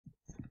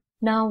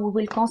Now we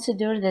will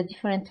consider the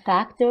different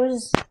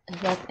factors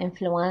that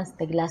influence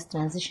the glass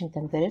transition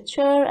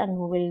temperature, and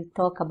we will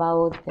talk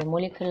about the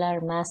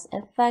molecular mass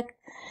effect,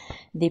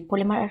 the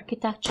polymer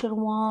architecture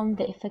one,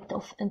 the effect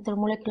of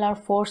intermolecular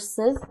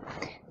forces,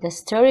 the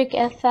steric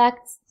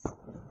effects,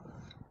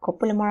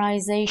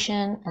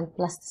 copolymerization, and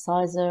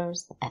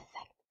plasticizers effect.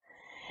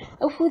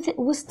 If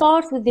we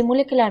start with the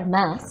molecular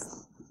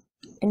mass,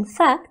 in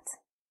fact,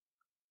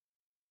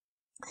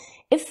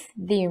 if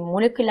the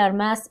molecular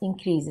mass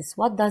increases,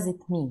 what does it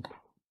mean?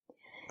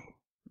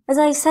 As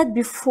I said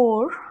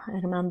before, I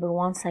remember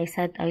once I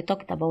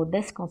talked about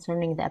this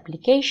concerning the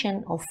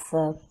application of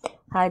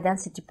high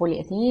density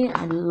polyethylene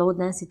and low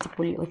density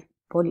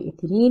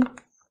polyethylene.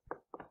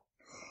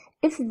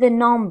 If the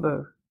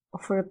number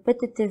of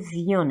repetitive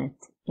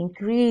units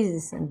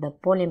increases in the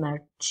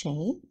polymer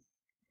chain,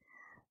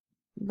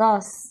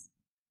 thus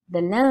the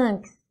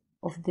length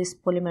of this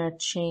polymer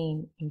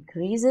chain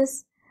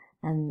increases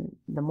and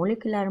the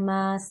molecular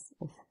mass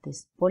of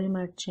this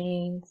polymer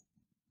chain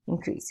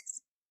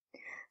increases.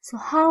 So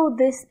how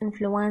this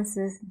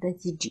influences the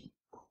Tg?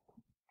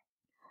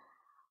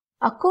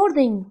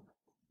 According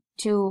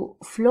to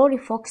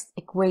Fleury-Fuchs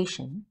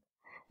equation,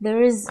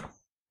 there is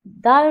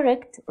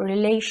direct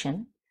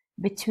relation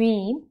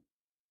between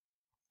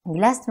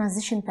glass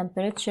transition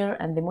temperature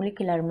and the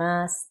molecular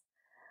mass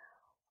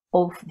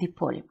of the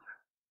polymer.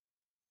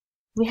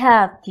 We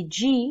have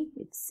Tg,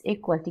 it's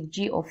equal to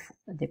Tg of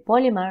the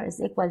polymer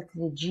is equal to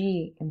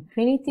Tg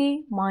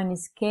infinity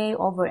minus K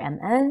over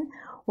Mn,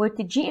 where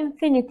Tg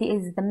infinity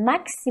is the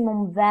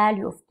maximum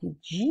value of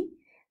Tg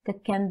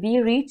that can be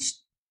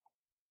reached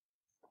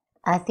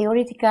at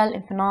theoretical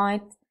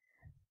infinite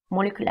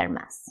molecular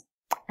mass.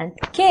 And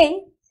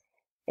K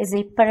is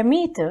a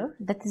parameter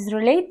that is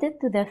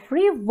related to the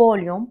free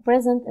volume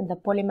present in the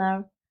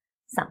polymer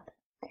sample.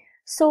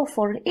 So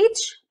for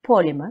each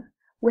polymer,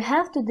 we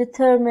have to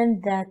determine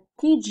that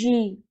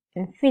Tg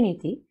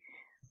infinity,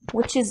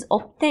 which is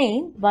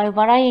obtained by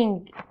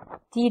varying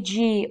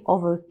Tg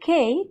over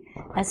K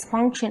as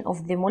function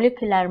of the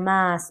molecular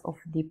mass of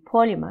the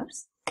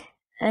polymers,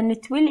 and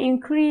it will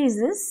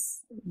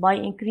increases by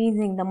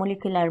increasing the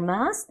molecular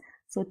mass.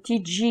 So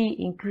Tg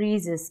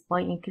increases by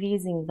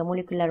increasing the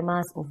molecular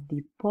mass of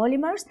the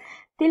polymers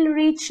till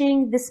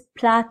reaching this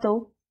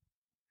plateau,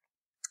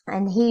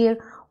 and here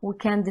we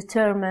can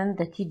determine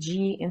the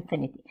Tg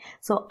infinity.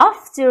 So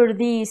after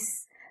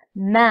this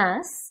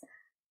mass,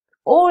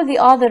 all the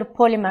other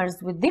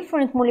polymers with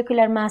different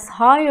molecular mass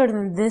higher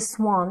than this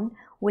one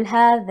will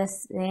have the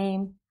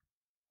same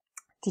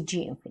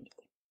Tg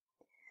infinity.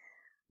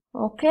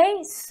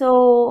 Okay,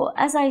 so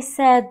as I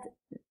said,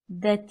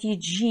 the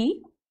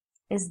Tg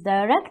is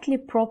directly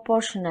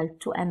proportional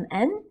to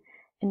Mn,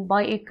 and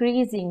by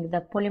increasing the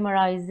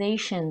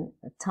polymerization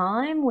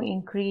time, we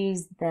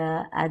increase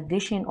the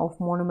addition of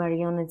monomer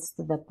units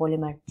to the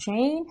polymer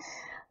chain.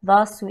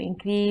 Thus, we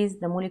increase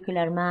the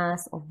molecular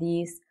mass of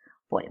this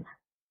polymer.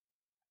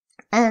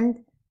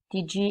 And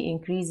Tg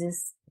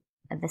increases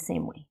at the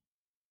same way.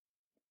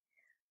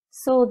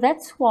 So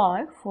that's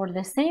why for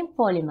the same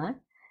polymer,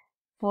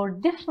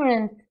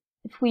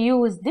 if we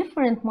use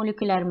different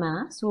molecular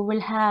mass, we will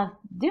have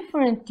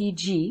different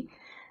Tg,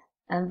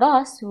 and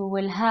thus we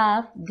will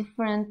have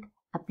different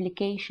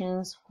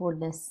applications for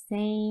the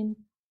same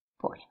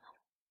polymer.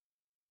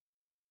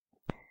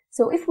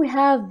 So if we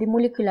have the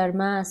molecular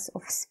mass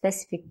of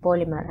specific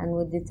polymer and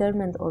we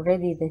determined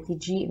already the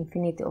Tg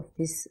infinity of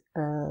this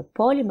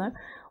polymer,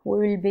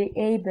 we will be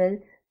able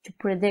to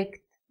predict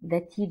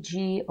the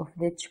Tg of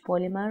each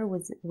polymer,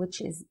 which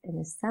is an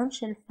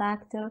essential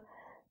factor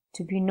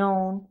to be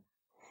known,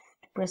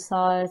 to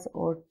precise,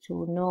 or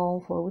to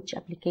know for which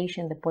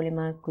application the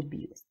polymer could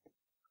be used.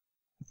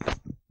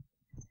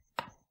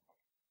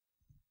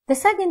 The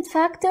second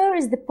factor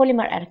is the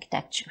polymer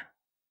architecture.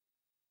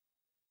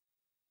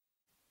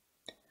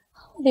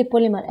 How the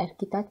polymer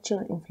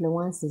architecture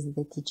influences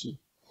the Tg?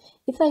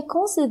 If I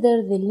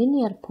consider the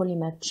linear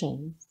polymer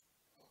chains,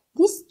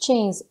 these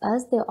chains,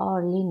 as they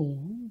are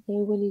linear, they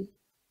will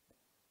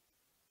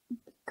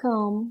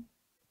become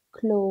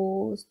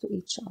close to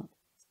each other.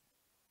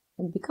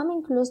 And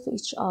becoming close to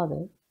each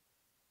other,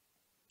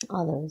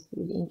 others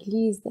will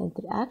increase the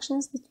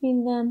interactions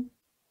between them,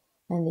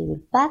 and they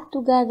will pack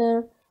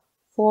together,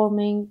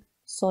 forming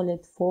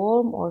solid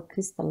form or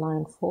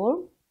crystalline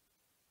form.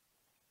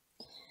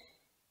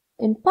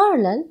 In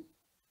parallel,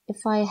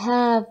 if I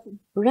have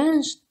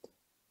branched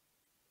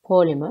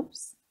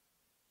polymers,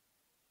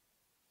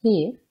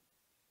 here,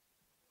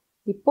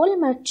 the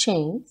polymer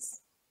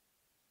chains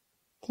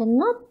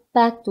cannot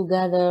pack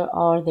together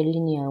are the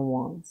linear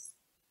ones.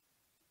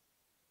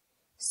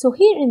 So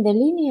here in the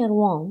linear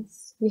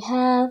ones, we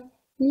have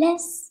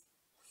less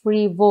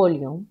free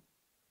volume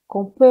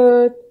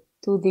compared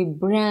to the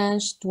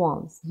branched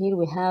ones. Here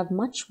we have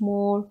much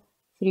more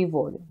free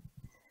volume.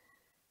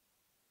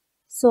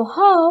 So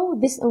how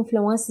this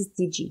influences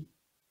Tg?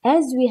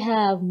 As we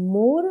have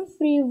more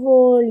free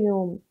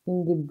volume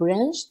in the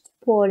branched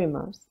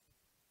polymers,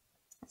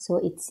 so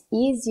it's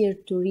easier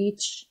to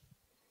reach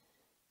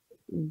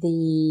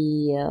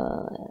the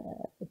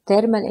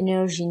thermal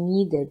energy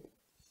needed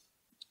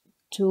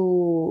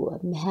to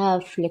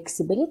have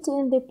flexibility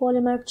in the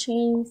polymer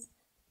chains.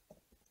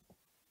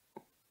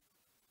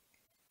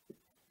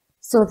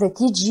 So the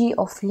Tg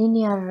of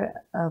linear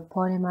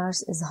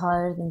polymers is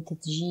higher than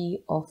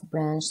Tg of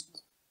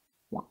branched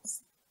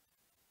ones.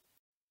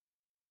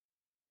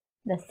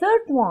 The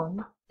third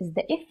one is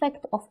the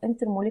effect of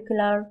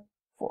intermolecular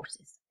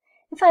forces.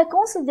 If I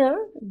consider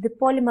the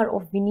polymer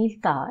of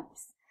vinyl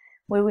types,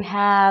 where we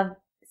have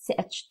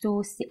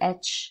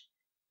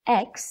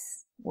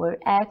CH2CHX, where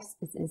X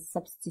is a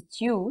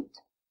substitute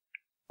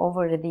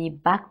over the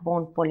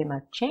backbone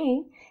polymer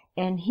chain,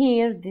 and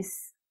here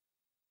this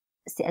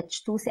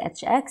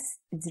CH2CHX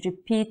is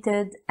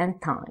repeated n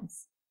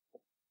times.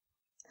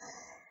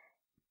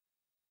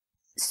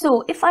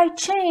 So if I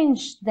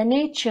change the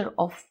nature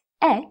of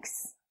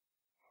X,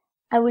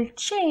 I will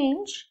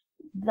change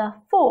the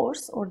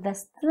force or the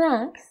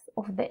strength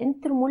of the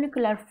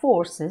intermolecular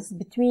forces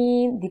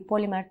between the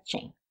polymer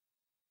chain.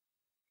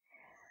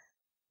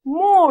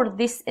 More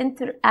this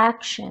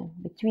interaction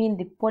between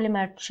the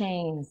polymer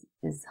chains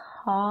is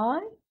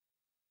high,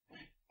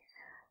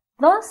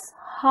 thus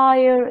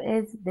higher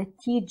is the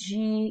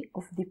Tg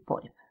of the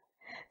polymer.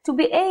 To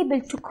be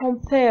able to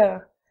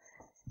compare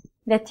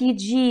the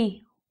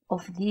Tg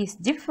of these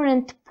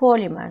different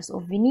polymers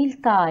of vinyl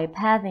type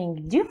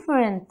having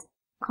different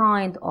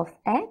kind of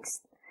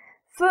X,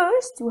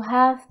 first we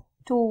have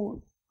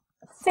to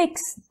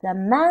fix the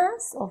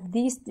mass of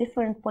these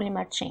different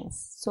polymer chains.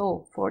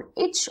 So for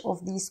each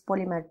of these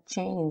polymer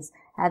chains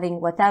having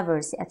whatever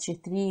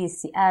CH3,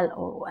 Cl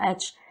or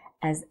OH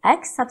as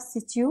X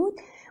substitute,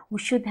 we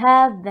should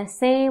have the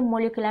same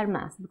molecular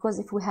mass, because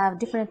if we have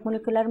different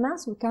molecular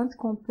mass, we can't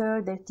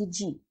compare their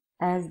Tg,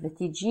 as the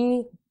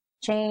Tg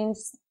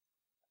changes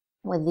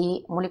with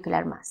the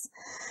molecular mass.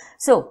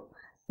 So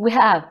we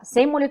have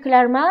same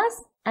molecular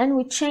mass and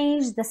we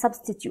change the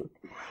substitute.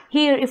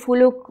 Here if we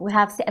look, we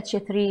have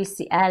CH3,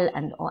 Cl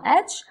and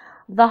OH.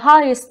 The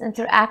highest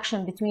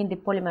interaction between the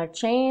polymer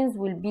chains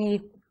will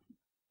be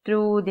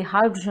through the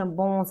hydrogen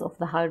bonds of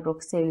the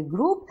hydroxyl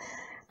group,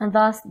 and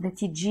thus the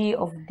Tg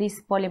of this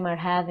polymer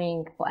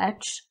having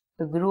OH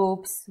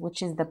groups,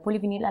 which is the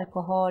polyvinyl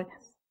alcohol,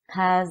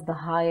 has the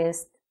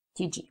highest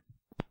Tg.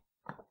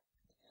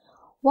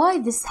 Why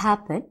this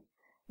happen?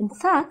 In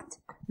fact,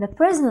 the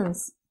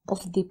presence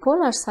of the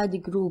polar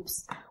side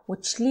groups,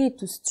 which lead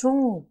to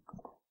strong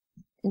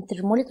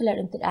intermolecular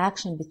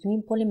interaction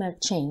between polymer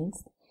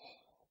chains,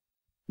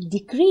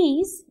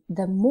 decrease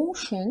the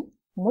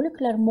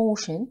molecular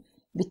motion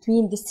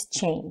between these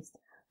chains,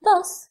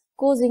 thus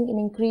causing an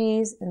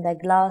increase in the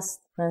glass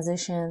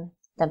transition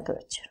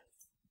temperature.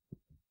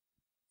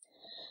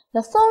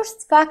 The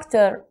first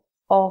factor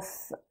of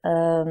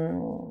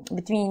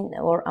between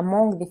or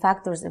among the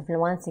factors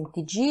influencing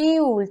Tg, we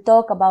will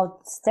talk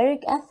about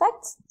steric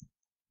effects.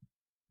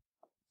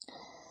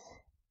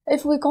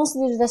 If we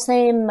consider the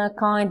same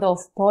kind of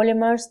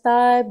polymers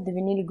type, the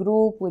vinyl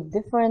group with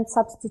different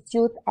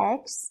substitute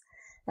X,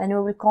 and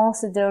we will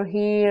consider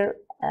here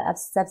a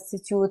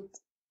substitute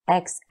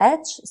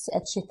XH,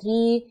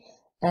 CH3,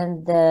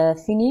 and the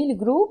phenyl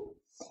group.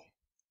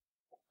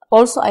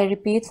 Also, I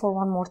repeat for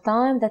one more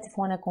time that if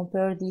I want to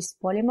compare these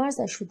polymers,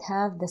 I should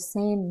have the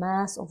same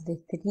mass of the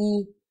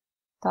three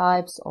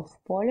types of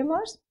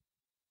polymers.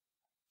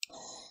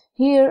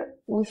 Here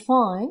we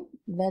find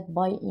that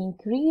by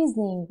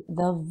increasing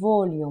the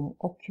volume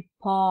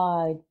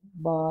occupied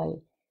by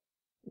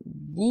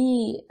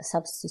the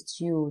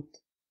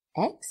substitute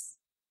X,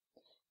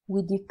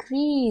 we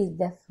decrease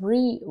the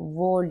free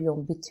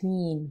volume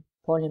between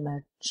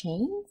polymer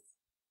chains,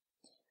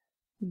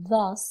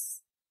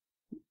 thus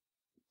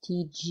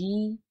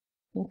Tg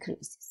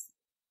increases.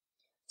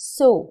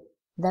 So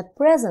the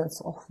presence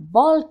of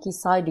bulky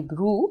side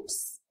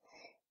groups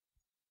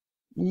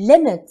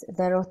limit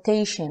the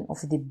rotation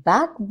of the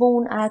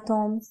backbone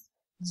atoms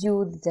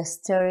due to the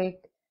steric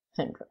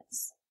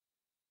hindrance,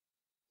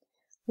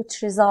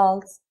 which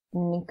results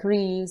in an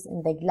increase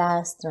in the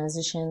glass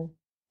transition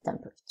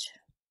temperature.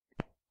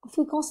 If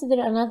we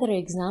consider another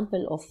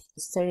example of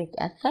steric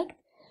effect,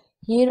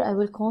 here I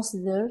will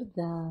consider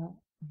the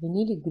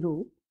vinyl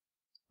group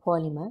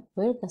polymer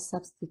where the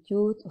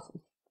substitute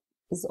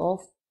is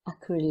of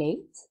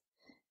acrylate,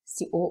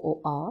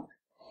 COOR,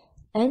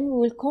 and we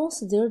will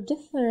consider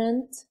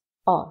different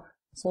R.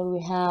 So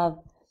we have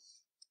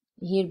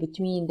here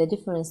between the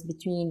difference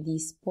between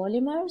these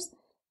polymers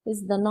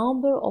is the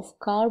number of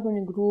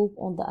carbon group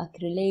on the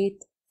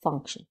acrylate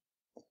function.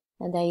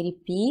 And I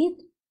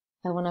repeat,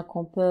 I want to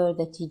compare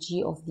the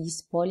Tg of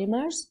these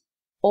polymers,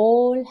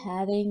 all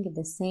having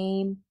the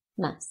same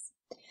mass.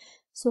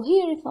 So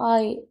here if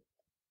I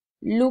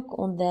look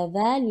on the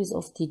values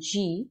of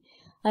Tg,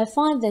 I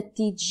find that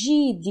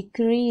Tg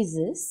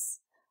decreases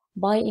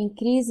by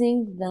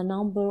increasing the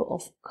number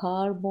of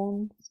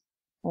carbons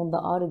on the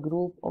R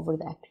group over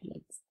the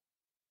acrylates.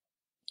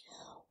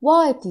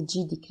 Why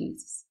Tg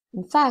decreases?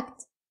 In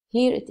fact,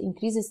 here it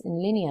increases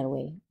in linear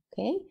way,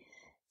 okay?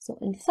 So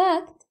in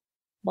fact,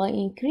 by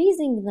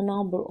increasing the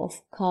number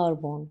of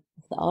carbon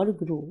of the R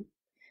group,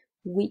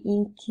 we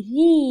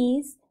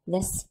increase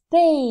the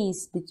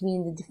space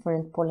between the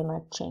different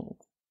polymer chains.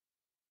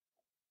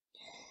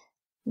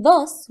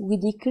 Thus, we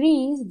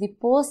decrease the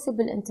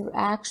possible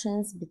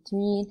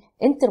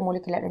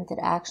intermolecular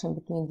interaction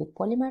between the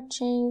polymer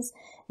chains,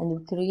 and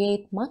we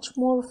create much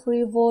more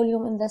free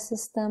volume in the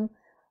system.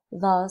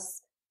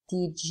 Thus,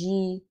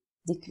 Tg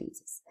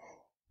decreases.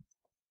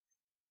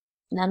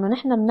 لأنه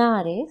نحن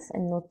بنعرف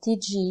إنه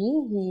Tg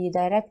هي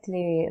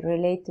directly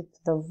related to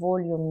the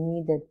volume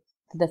needed,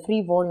 to the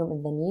free volume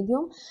in the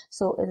medium.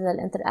 So إذا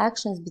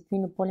interactions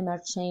between the polymer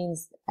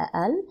chains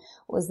أقل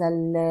وإذا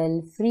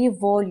free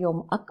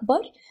volume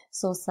أكبر,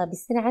 so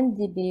بيصير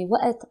عندي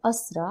بوقت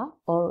أسرع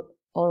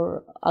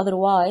or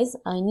otherwise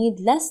I need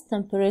less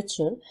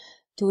temperature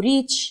to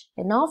reach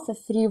enough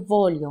free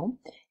volume,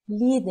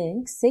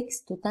 leading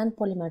 6 to 10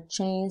 polymer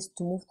chains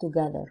to move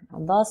together,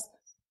 and thus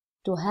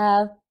to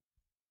have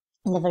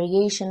the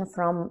variation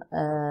from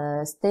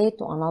a state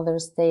to another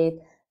state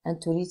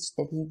and to reach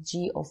the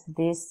Tg of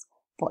this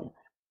polymer.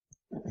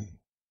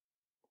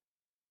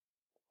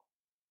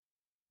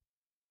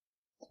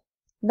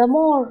 The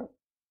more,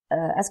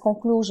 as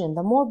conclusion,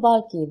 the more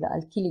bulky the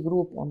alkyl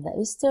group on the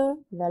ester,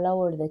 the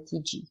lower the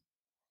Tg.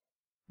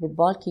 The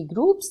bulky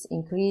groups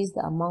increase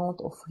the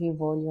amount of free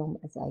volume,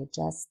 as I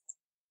just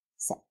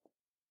said.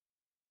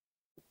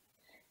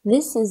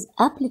 This is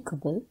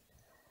applicable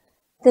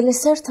till a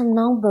certain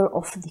number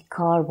of the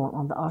carbon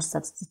on the R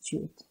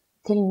substitute,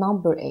 till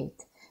number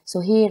 8. So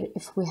here,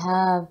 if we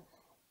have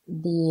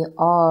the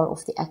R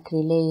of the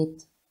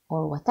acrylate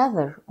or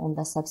whatever on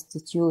the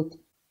substitute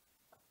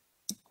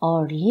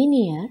are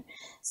linear,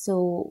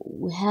 so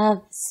we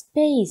have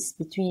space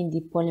between the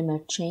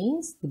polymer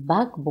chains, the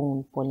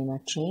backbone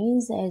polymer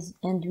chains,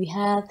 and we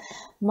have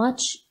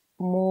much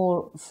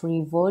more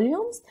free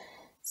volumes,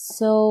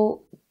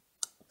 so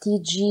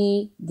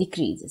Tg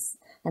decreases.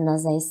 And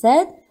as I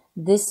said,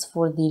 this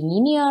for the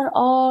linear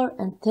R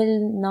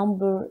until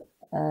number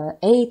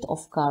 8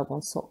 of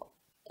carbon. So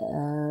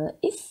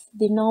if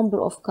the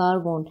number of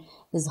carbon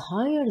is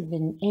higher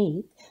than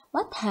 8,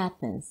 what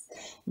happens?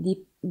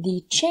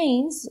 The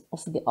chains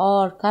of the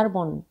R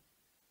carbon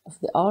of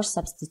the R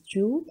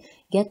substitute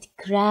get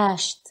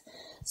crashed.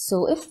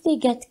 So if they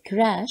get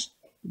crashed,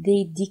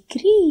 they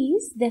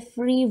decrease the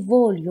free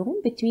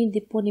volume between the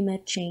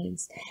polymer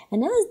chains.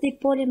 And as the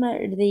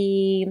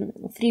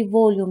free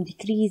volume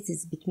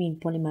decreases between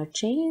polymer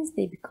chains,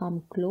 they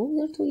become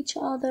closer to each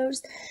other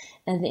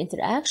and the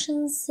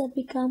interactions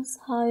becomes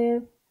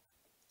higher.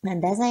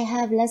 And as I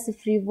have less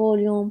free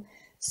volume,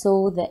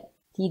 so the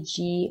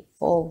Tg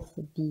of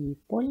the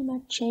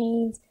polymer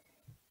chains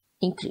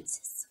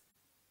increases.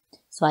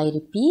 So I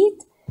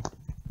repeat,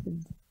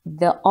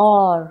 the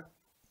R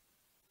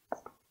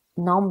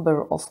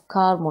number of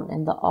carbon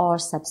in the R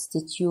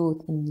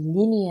substitute in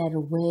linear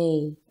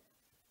way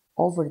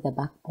over the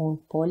backbone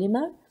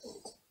polymer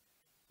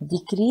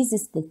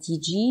decreases the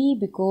Tg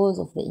because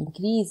of the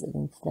increase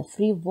in the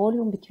free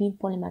volume between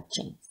polymer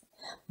chains.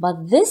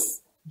 But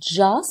this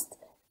just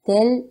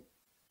till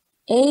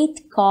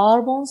 8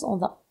 carbons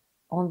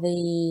on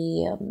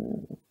the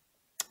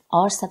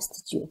R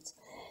substitute.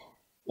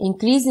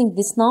 Increasing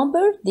this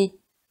number,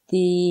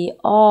 the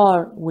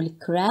R will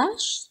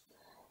crash,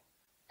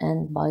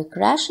 and by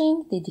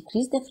crashing, they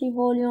decrease the free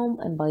volume,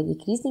 and by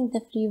decreasing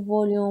the free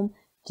volume,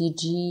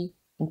 Tg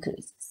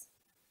increases.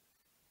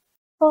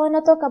 So I'm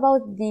going to talk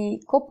about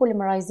the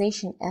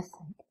copolymerization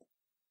effect.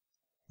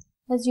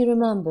 As you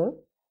remember,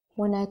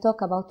 when I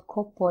talk about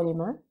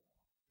copolymer,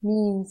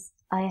 means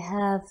I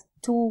have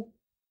two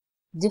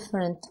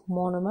different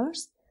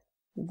monomers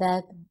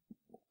that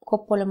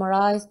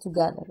copolymerize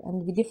together,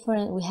 and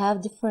we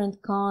have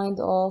different kind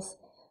of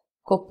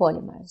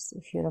copolymers.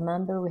 If you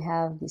remember, we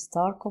have the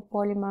star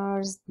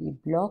copolymers, the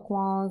block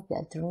ones, the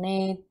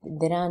alternate,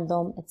 the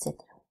random, etc.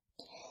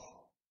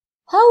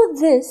 How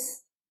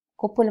this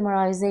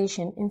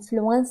copolymerization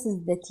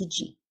influences the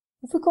Tg?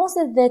 If we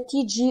consider the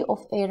Tg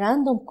of a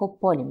random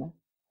copolymer,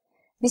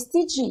 this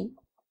Tg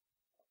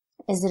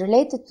is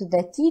related to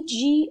the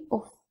Tg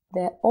of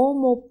the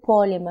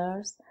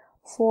homopolymers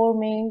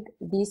forming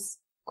this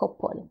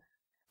copolymer.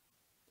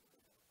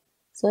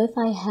 So if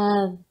I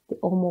have the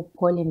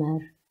homopolymer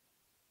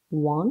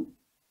 1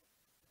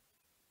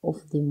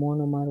 of the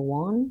monomer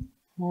 1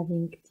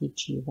 having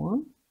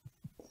Tg1,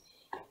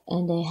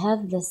 and I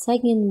have the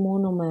second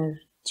monomer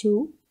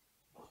 2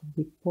 of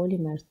the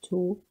polymer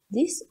 2,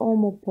 this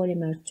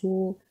homopolymer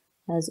 2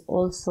 has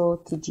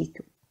also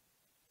Tg2.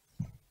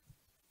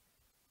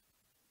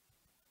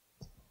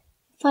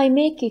 If I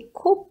make a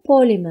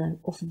copolymer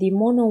of the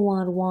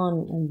monomer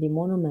 1 and the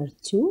monomer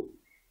 2,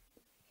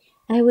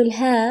 I will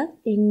have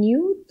a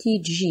new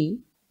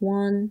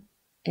Tg1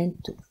 and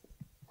 2.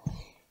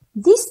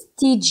 This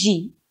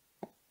Tg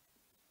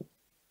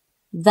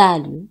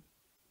value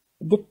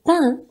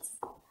depends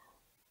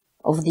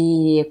of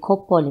the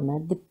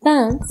copolymer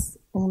depends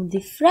on the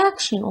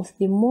fraction of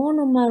the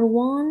monomer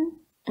 1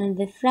 and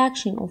the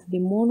fraction of the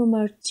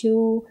monomer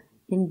 2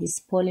 in this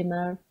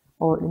polymer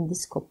or in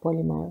this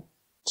copolymer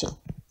chain.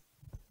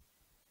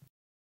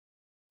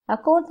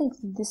 according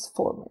to this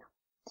formula.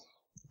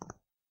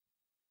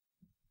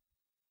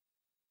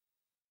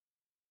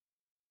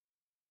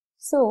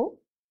 So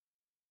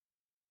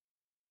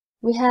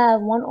we have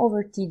 1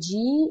 over Tg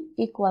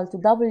equal to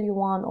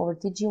W1 over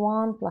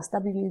Tg1 plus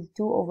W2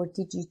 over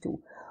Tg2,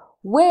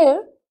 where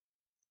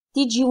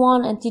Tg1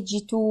 and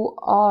Tg2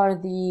 are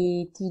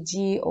the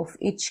Tg of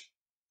each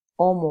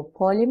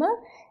homopolymer,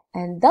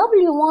 and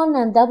W1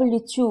 and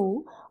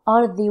W2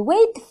 are the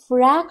weight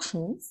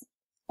fractions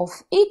of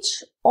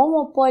each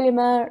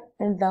homopolymer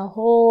in the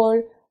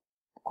whole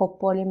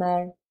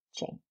copolymer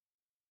chain.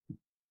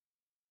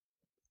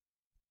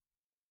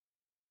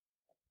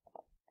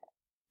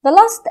 The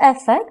last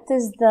effect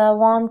is the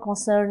one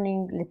concerning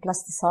the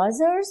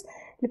plasticizers.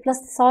 The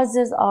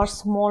plasticizers are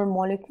small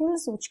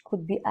molecules which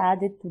could be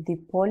added to the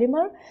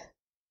polymer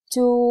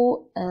to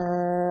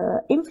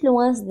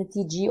influence the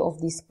Tg of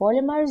these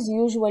polymers.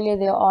 Usually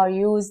they are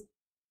used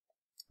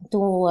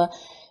to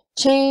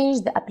change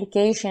the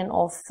application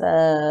of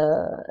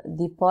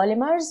the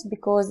polymers,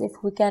 because if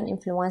we can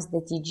influence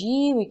the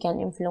Tg, we can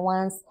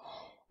influence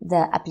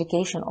the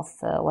application of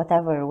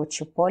whatever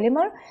which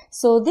polymer.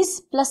 So these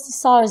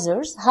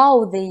plasticizers, how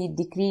they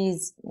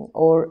decrease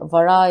or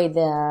vary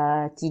the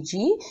Tg,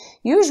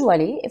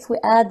 usually if we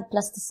add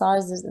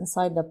plasticizers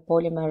inside the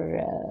polymer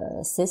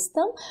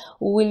system,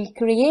 we will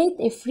create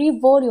a free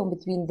volume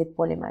between the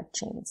polymer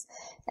chains,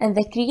 and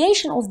the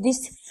creation of this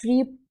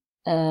free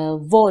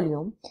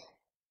volume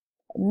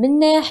من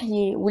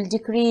ناحية will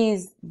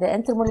decrease the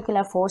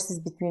intermolecular forces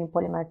between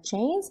polymer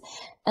chains,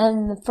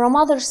 and from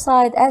other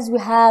side, as we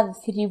have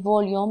free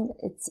volume,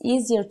 it's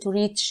easier to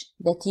reach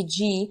the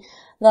Tg,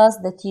 thus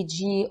the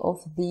Tg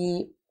of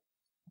the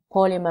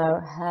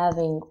polymer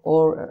having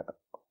or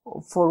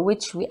for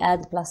which we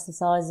add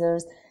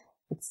plasticizers,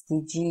 its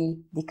Tg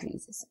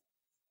decreases.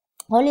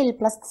 هول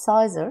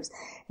البلاستيسايزرز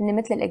اللي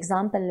مثل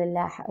الإكزامبل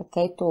اللي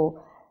حكيته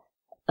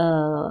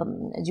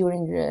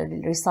during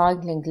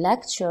recycling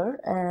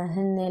lecture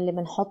هن اللي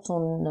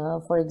بنحطهم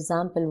for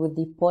example with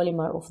the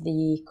polymer of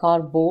the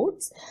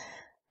cardboards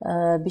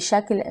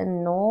بشكل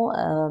انه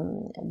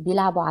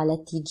بيلعبوا على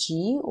TG،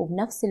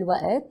 وبنفس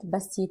الوقت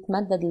بس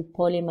يتمدد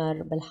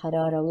البوليمر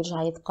بالحرارة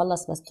ويرجع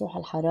يتقلص بس تروح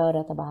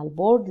الحرارة تبع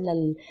البورد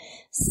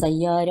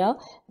للسيارة،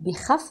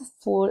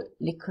 بيخففوا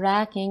the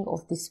cracking of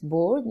this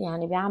board،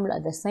 يعني بيعملوا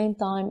at the same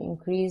time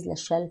increase the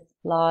shelf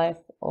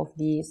life of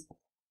these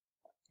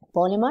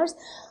polymers.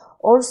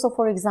 Also,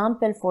 for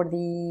example, for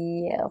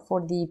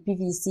the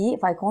PVC,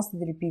 if I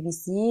consider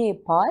PVC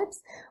pipes,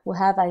 we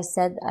have,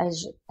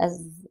 as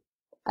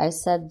I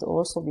said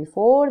also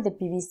before, the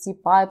PVC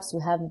pipes,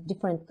 we have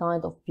different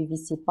kind of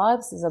PVC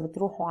pipes. إذا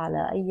بتروحوا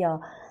على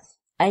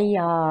أي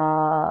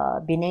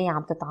بناية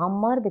عم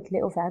تتعمر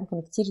بتلاقوا في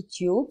عندكم كتير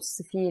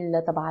تيوبس،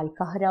 في تبع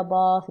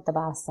الكهرباء، في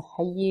تبع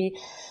الصحية،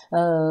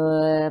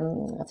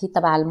 في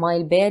تبع الماء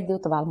الباردة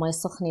وتبع الماء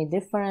السخنة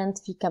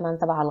different، في كمان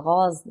تبع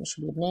الغاز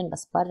مش بلبنان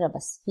بس برا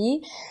بس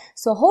في.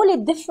 So whole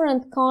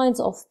different kinds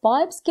of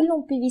pipes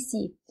كلهم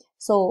PVC.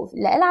 So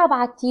لألعب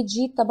على التي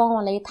جي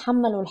تبعهم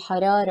ليتحملوا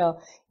الحرارة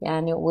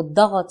يعني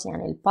والضغط،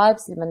 يعني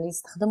البايبس اللي بدنا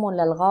نستخدمهم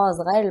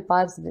للغاز غير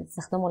البايبس اللي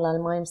بنستخدمهم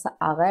للماء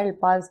المسقع غير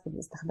البايبس اللي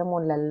بنستخدمهم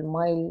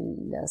للماء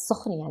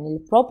السخن، يعني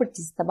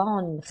البروبرتيز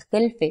تبعهم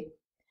مختلفة.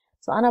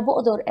 So أنا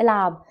بقدر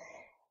ألعب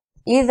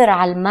either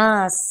على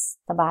الماس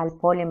تبع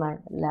البوليمر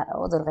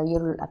لأقدر أغير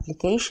له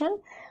الابليكيشن،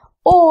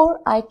 or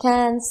I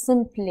can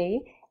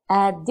simply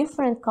add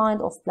different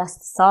kind of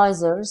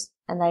plasticizers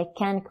and I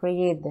can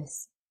create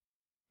this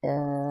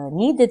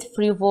needed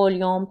free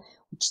volume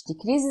which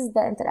decreases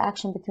the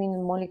interaction between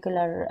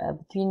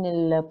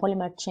the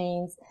polymer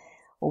chains،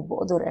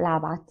 وبقدر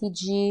ألعب على التي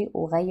جي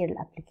وغير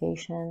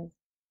الابليكيشن